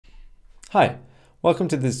Hi, welcome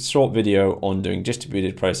to this short video on doing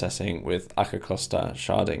distributed processing with Akka Cluster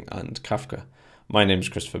Sharding and Kafka. My name is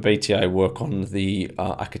Christopher Beatty. I work on the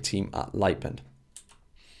Akka team at Lightbend.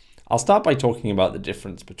 I'll start by talking about the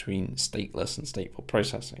difference between stateless and stateful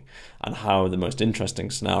processing and how the most interesting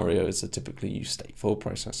scenarios are typically use stateful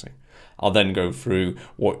processing. I'll then go through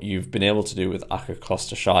what you've been able to do with Akka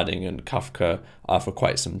Cluster Sharding and Kafka for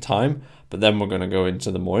quite some time, but then we're going to go into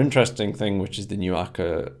the more interesting thing, which is the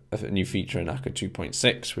new feature in Akka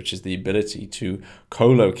 2.6, which is the ability to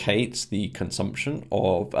co-locate the consumption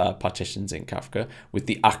of partitions in Kafka with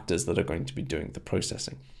the actors that are going to be doing the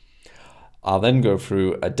processing. I'll then go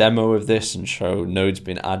through a demo of this and show nodes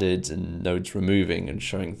being added and nodes removing and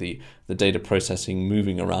showing the data processing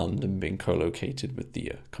moving around and being co-located with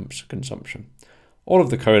the consumption. All of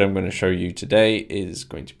the code I'm going to show you today is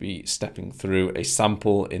going to be stepping through a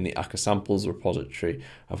sample in the Akka samples repository,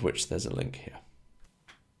 of which there's a link here.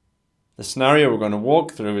 The scenario we're going to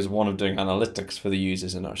walk through is one of doing analytics for the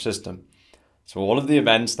users in our system. So all of the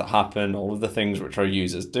events that happen, all of the things which our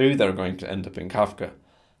users do, they're going to end up in Kafka.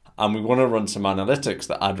 And we want to run some analytics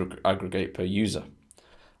that aggregate per user.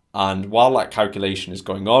 And while that calculation is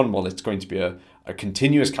going on, while it's going to be a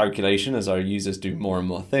continuous calculation as our users do more and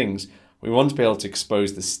more things, we want to be able to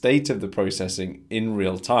expose the state of the processing in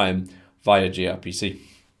real time via gRPC.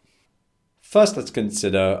 First, let's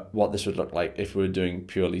consider what this would look like if we were doing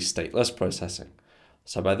purely stateless processing.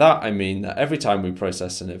 So by that, I mean that every time we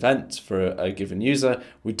process an event for a given user,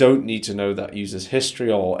 we don't need to know that user's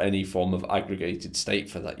history or any form of aggregated state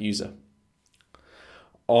for that user.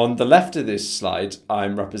 On the left of this slide,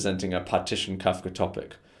 I'm representing a partition Kafka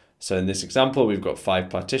topic. So in this example, we've got 5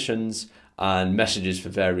 partitions and messages for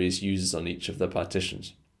various users on each of the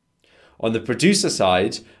partitions. On the producer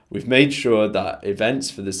side, we've made sure that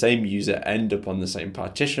events for the same user end up on the same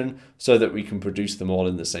partition so that we can produce them all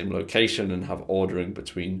in the same location and have ordering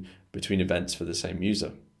between events for the same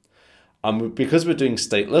user. And because we're doing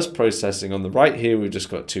stateless processing on the right here, we've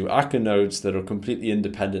just got 2 Akka nodes that are completely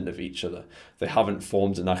independent of each other. They haven't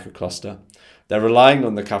formed an Akka cluster. They're relying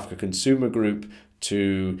on the Kafka consumer group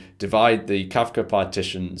to divide the Kafka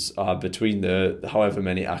partitions between the however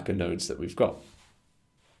many Akka nodes that we've got.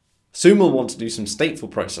 Soon we'll want to do some stateful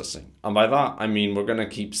processing, and by that I mean we're going to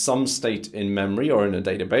keep some state in memory or in a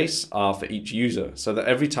database for each user, so that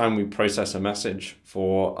every time we process a message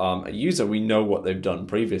for a user, we know what they've done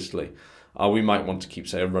previously. We might want to keep,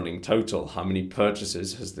 say, a running total. How many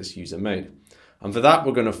purchases has this user made? And for that,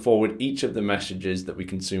 we're going to forward each of the messages that we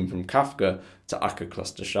consume from Kafka to Akka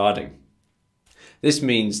Cluster Sharding. This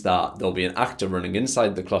means that there'll be an actor running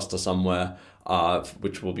inside the cluster somewhere,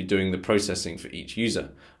 which will be doing the processing for each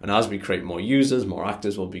user. And as we create more users, more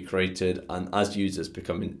actors will be created. And as users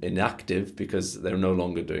become inactive because they're no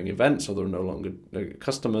longer doing events or they're no longer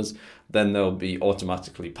customers, then they'll be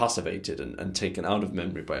automatically passivated and taken out of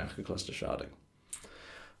memory by Akka Cluster Sharding.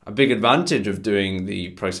 A big advantage of doing the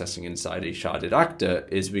processing inside a sharded actor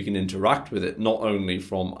is we can interact with it not only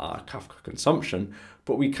from our Kafka consumption,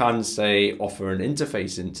 but we can, say, offer an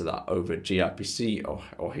interface into that over gRPC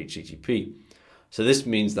or HTTP. So this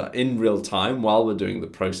means that in real time, while we're doing the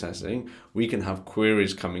processing, we can have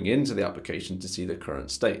queries coming into the application to see the current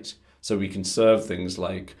state. So we can serve things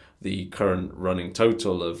like the current running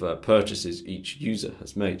total of purchases each user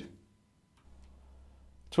has made.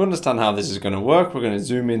 To understand how this is going to work, we're going to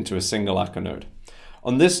zoom into a single Akka node.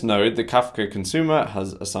 On this node, the Kafka consumer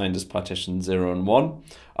has assigned as partition 0 and 1.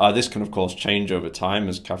 This can, of course, change over time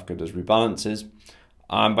as Kafka does rebalances.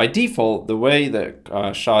 By default, the way that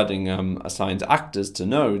sharding assigns actors to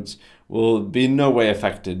nodes will be in no way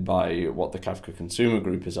affected by what the Kafka consumer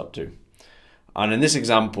group is up to. And in this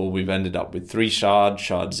example, we've ended up with 3 shards,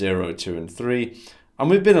 shard 0, 2, and 3. And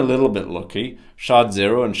we've been a little bit lucky. Shard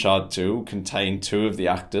 0 and shard 2 contain 2 of the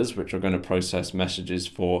actors, which are going to process messages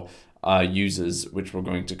for users, which we're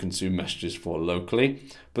going to consume messages for locally.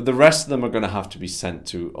 But the rest of them are going to have to be sent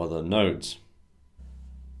to other nodes.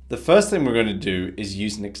 The first thing we're going to do is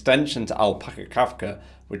use an extension to Alpaca Kafka,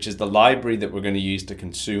 which is the library that we're going to use to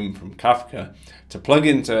consume from Kafka, to plug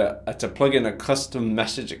in a custom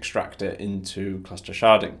message extractor into Cluster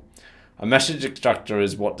Sharding. A message extractor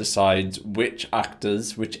is what decides which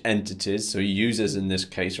actors, which entities, so users in this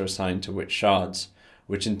case, are assigned to which shards,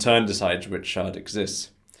 which in turn decides which shard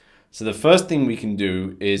exists. So the first thing we can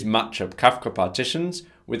do is match up Kafka partitions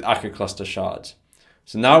with Akka Cluster Shards.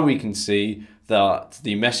 So now we can see that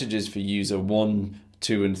the messages for user 1,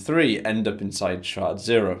 2, and 3 end up inside shard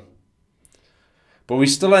 0. But we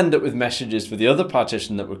still end up with messages for the other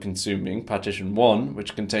partition that we're consuming, partition 1,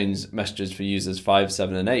 which contains messages for users 5,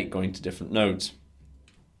 7, and 8 going to different nodes.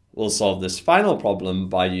 We'll solve this final problem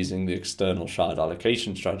by using the external shard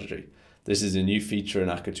allocation strategy. This is a new feature in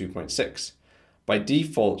Akka 2.6. By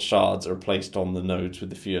default, shards are placed on the nodes with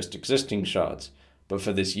the fewest existing shards, but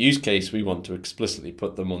for this use case, we want to explicitly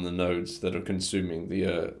put them on the nodes that are consuming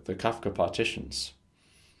the Kafka partitions.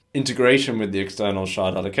 Integration with the external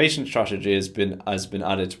shard allocation strategy has been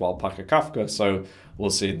added to Akka Kafka, so we'll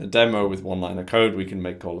see in the demo with one line of code we can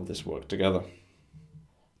make all of this work together.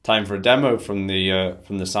 Time for a demo from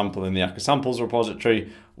the sample in the Akka samples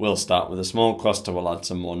repository. We'll start with a small cluster, we'll add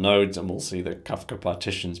some more nodes, and we'll see the Kafka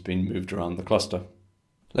partitions being moved around the cluster.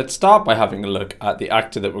 Let's start by having a look at the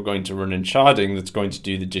actor that we're going to run in sharding that's going to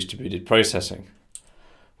do the distributed processing.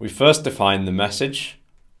 We first define the message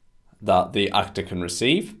that the actor can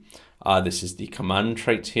receive. This is the command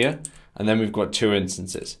trait here, and then we've got two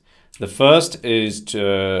instances. The first is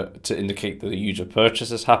to indicate that the user purchase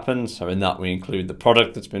has happened. So in that we include the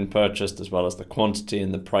product that's been purchased as well as the quantity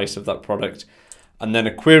and the price of that product. And then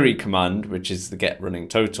a query command, which is the get running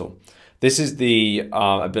total. This is the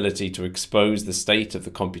ability to expose the state of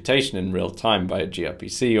the computation in real time by a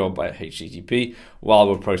gRPC or by a HTTP while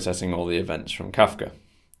we're processing all the events from Kafka.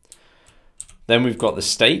 Then we've got the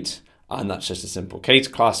state, and that's just a simple case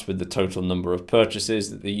class with the total number of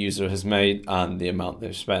purchases that the user has made and the amount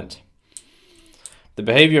they've spent. The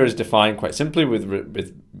behavior is defined quite simply with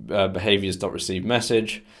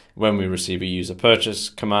behaviors.receiveMessage. When we receive a user purchase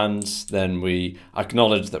command, then we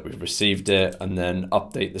acknowledge that we've received it and then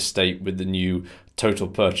update the state with the new total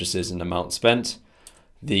purchases and amount spent.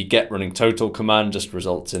 The get running total command just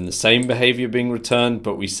results in the same behavior being returned,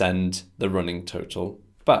 but we send the running total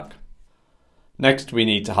back. Next, we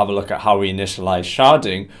need to have a look at how we initialize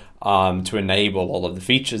sharding to enable all of the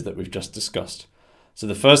features that we've just discussed. So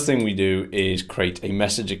the first thing we do is create a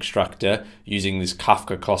message extractor using this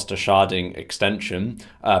Akka Cluster Sharding extension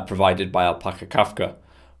provided by Akka Kafka.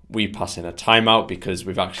 We pass in a timeout because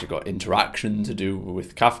we've actually got interaction to do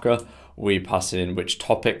with Kafka. We pass in which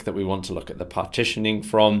topic that we want to look at the partitioning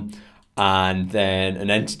from, and then an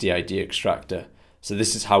entity ID extractor. So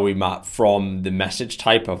this is how we map from the message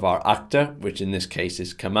type of our actor, which in this case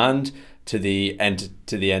is command, to the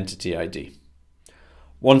entity ID.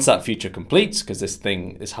 Once that feature completes, because this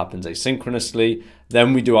happens asynchronously,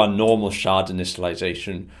 then we do our normal shard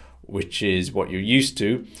initialization, which is what you're used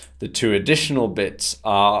to. The two additional bits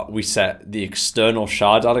are we set the external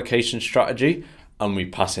shard allocation strategy and we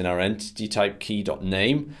pass in our entity type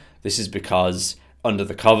key.name. This is because under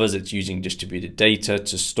the covers, it's using distributed data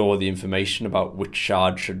to store the information about which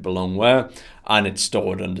shard should belong where, and it's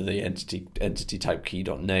stored under the entity type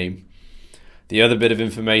key.name. The other bit of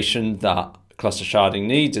information that cluster sharding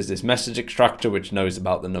needs is this message extractor, which knows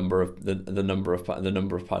about the number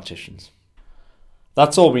of partitions.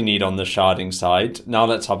 That's all we need on the sharding side. Now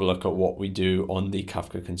let's have a look at what we do on the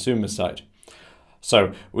Kafka consumer side.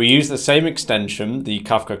 So we use the same extension, the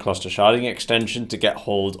Kafka Cluster Sharding extension, to get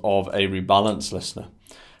hold of a rebalance listener.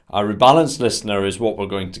 A rebalance listener is what we're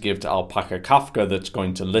going to give to Akka Kafka that's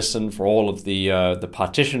going to listen for all of the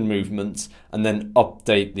partition movements and then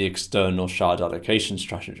update the external shard allocation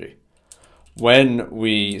strategy. When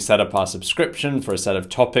we set up our subscription for a set of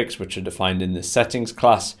topics which are defined in this settings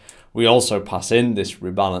class, we also pass in this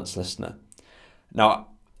rebalance listener. Now,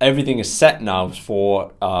 everything is set now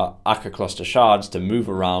for Akka Cluster Shards to move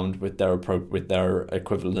around with their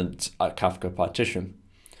equivalent Kafka partition.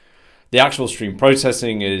 The actual stream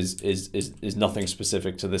processing is nothing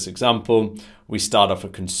specific to this example. We start off a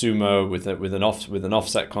consumer with an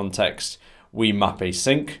offset context. We map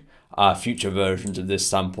async. Future versions of this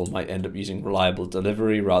sample might end up using reliable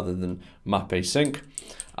delivery rather than map async.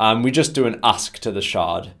 We just do an ask to the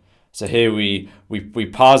shard. So here we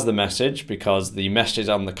parse the message because the messages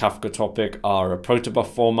on the Kafka topic are a protobuf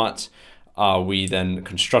format. We then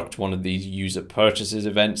construct one of these user purchases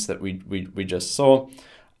events that we just saw,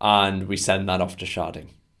 and we send that off to sharding.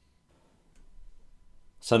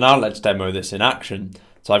 So now let's demo this in action.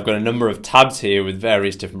 So I've got a number of tabs here with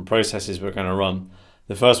various different processes we're going to run.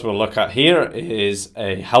 The first we'll look at here is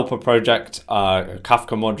a helper project, a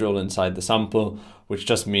Kafka module inside the sample, which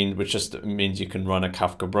just means you can run a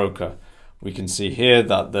Kafka broker. We can see here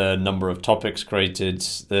that the number of topics created,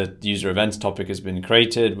 the user events topic has been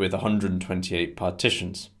created with 128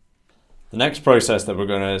 partitions. The next process that we're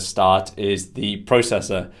going to start is the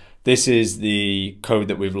processor. This is the code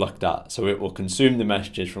that we've looked at. So it will consume the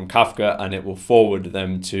messages from Kafka and it will forward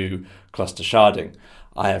them to cluster sharding.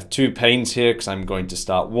 I have two panes here because I'm going to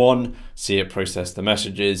start one, see it process the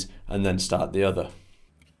messages, and then start the other.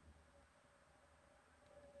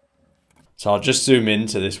 So I'll just zoom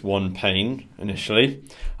into this one pane initially,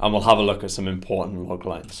 and we'll have a look at some important log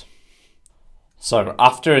lines. So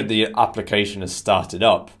after the application has started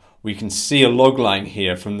up, we can see a log line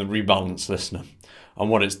here from the rebalance listener. And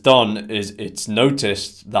what it's done is it's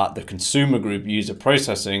noticed that the consumer group user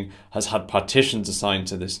processing has had partitions assigned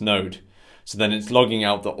to this node. So then it's logging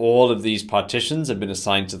out that all of these partitions have been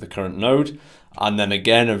assigned to the current node. And then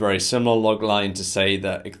again, a very similar log line to say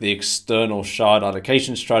that the external shard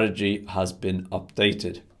allocation strategy has been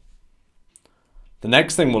updated. The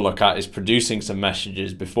next thing we'll look at is producing some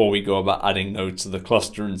messages before we go about adding nodes to the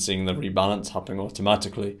cluster and seeing the rebalance happening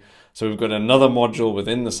automatically. So we've got another module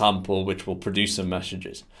within the sample which will produce some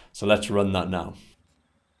messages. So let's run that now.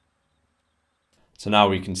 So now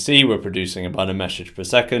we can see we're producing about a message per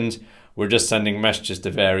second. We're just sending messages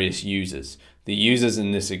to various users. The users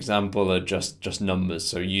in this example are just numbers.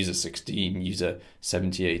 So user 16, user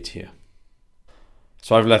 78 here.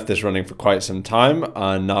 So I've left this running for quite some time,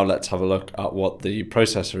 and now let's have a look at what the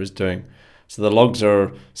processor is doing. So the logs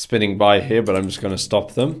are spinning by here, but I'm just going to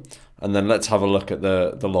stop them. And then let's have a look at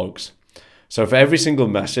the logs. So for every single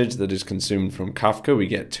message that is consumed from Kafka, we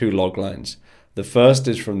get two log lines. The first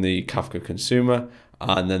is from the Kafka consumer,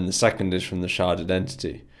 and then the second is from the sharded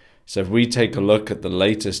entity. So if we take a look at the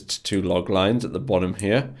latest two log lines at the bottom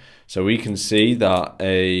here, so we can see that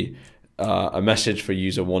a message for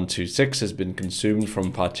user 126 has been consumed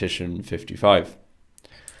from partition 55.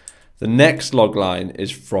 The next log line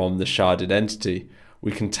is from the sharded entity.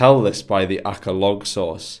 We can tell this by the Akka log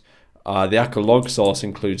source. The Akka log source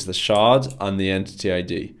includes the shard and the entity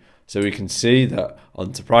ID. So we can see that,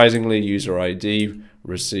 unsurprisingly, user ID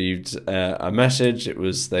received a message. It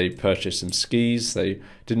was they purchased some skis. They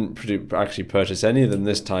didn't actually purchase any of them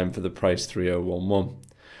this time for the price 3011.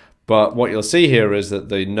 But what you'll see here is that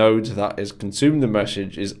the node that has consumed the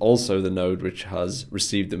message is also the node which has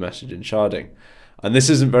received the message in sharding. And this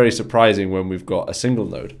isn't very surprising when we've got a single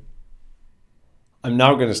node. I'm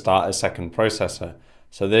now going to start a second processor.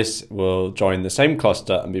 So this will join the same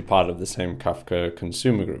cluster and be part of the same Kafka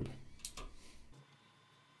consumer group.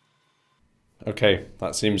 Okay,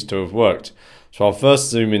 that seems to have worked. So I'll first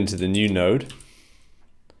zoom into the new node.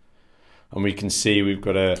 And we can see we've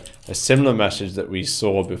got a similar message that we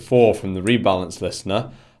saw before from the rebalance listener,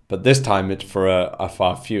 but this time it's for a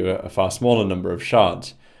far smaller number of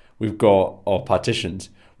shards. We've got, or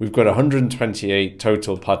partitions. We've got 128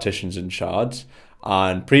 total partitions and shards,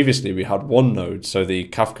 and previously we had one node, so the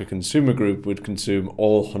Kafka consumer group would consume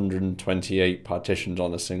all 128 partitions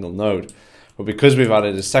on a single node. But because we've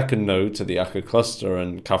added a second node to the Akka cluster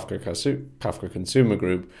and Kafka consumer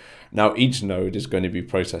group, now each node is going to be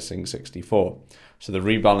processing 64. So the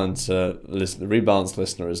rebalance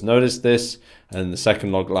listener has noticed this, and the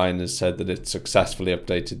second log line has said that it successfully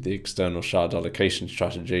updated the external shard allocation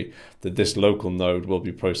strategy, that this local node will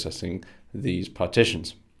be processing these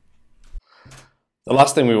partitions. The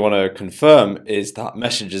last thing we want to confirm is that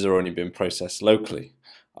messages are only being processed locally.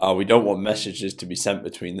 We don't want messages to be sent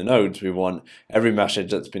between the nodes. We want every message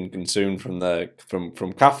that's been consumed from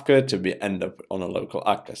Kafka to end up on a local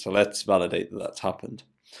Akka. So let's validate that that's happened.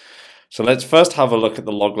 So let's first have a look at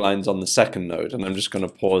the log lines on the second node, and I'm just going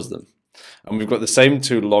to pause them. And we've got the same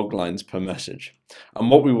two log lines per message. And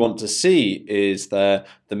what we want to see is that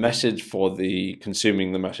the message for the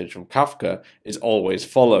consuming the message from Kafka is always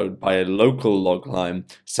followed by a local log line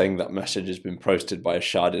saying that message has been posted by a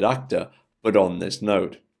sharded actor, but on this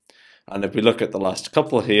node. And if we look at the last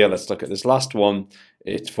couple here, let's look at this last one.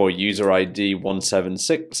 It's for user ID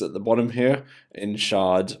 176 at the bottom here in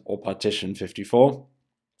shard or partition 54.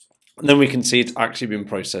 And then we can see it's actually been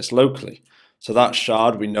processed locally. So that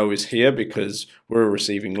shard we know is here because we're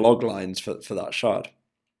receiving log lines for that shard.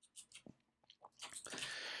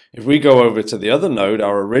 If we go over to the other node,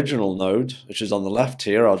 our original node, which is on the left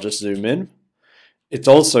here, I'll just zoom in. It's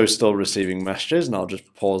also still receiving messages, and I'll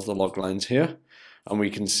just pause the log lines here. And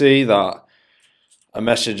we can see that a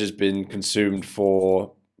message has been consumed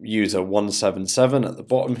for user 177 at the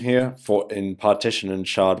bottom here in partition and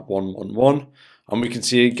shard 111. And we can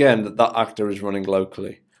see again that that actor is running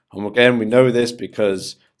locally. And again, we know this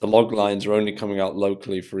because the log lines are only coming out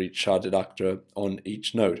locally for each sharded actor on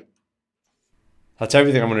each node. That's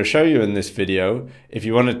everything I'm going to show you in this video. If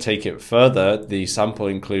you want to take it further, the sample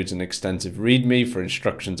includes an extensive README for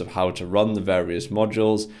instructions of how to run the various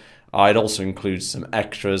modules. It also includes some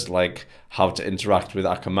extras like how to interact with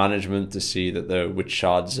Akka management to see that which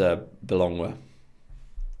shards belong where.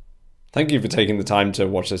 Thank you for taking the time to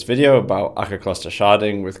watch this video about Akka Cluster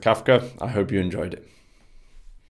Sharding with Kafka. I hope you enjoyed it.